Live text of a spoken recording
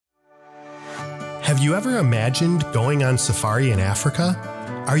Have you ever imagined going on safari in Africa?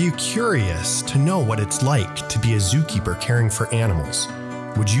 Are you curious to know what it's like to be a zookeeper caring for animals?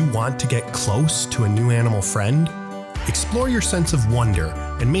 Would you want to get close to a new animal friend? Explore your sense of wonder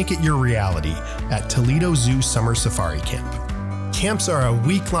and make it your reality at Toledo Zoo Summer Safari Camp. Camps are a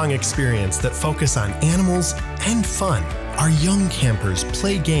week-long experience that focus on animals and fun. Our young campers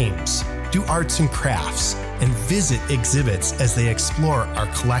play games, do arts and crafts, and visit exhibits as they explore our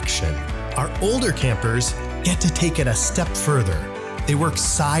collection. Our older campers get to take it a step further. They work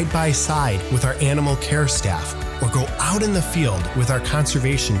side by side with our animal care staff or go out in the field with our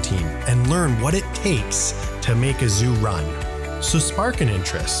conservation team and learn what it takes to make a zoo run. So spark an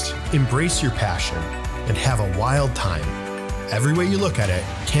interest, embrace your passion, and have a wild time. Every way you look at it,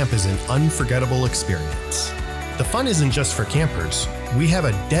 camp is an unforgettable experience. The fun isn't just for campers. We have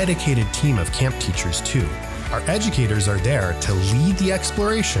a dedicated team of camp teachers too. Our educators are there to lead the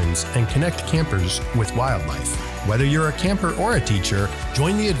explorations and connect campers with wildlife. Whether you're a camper or a teacher,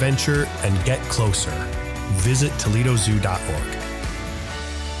 join the adventure and get closer. Visit ToledoZoo.org.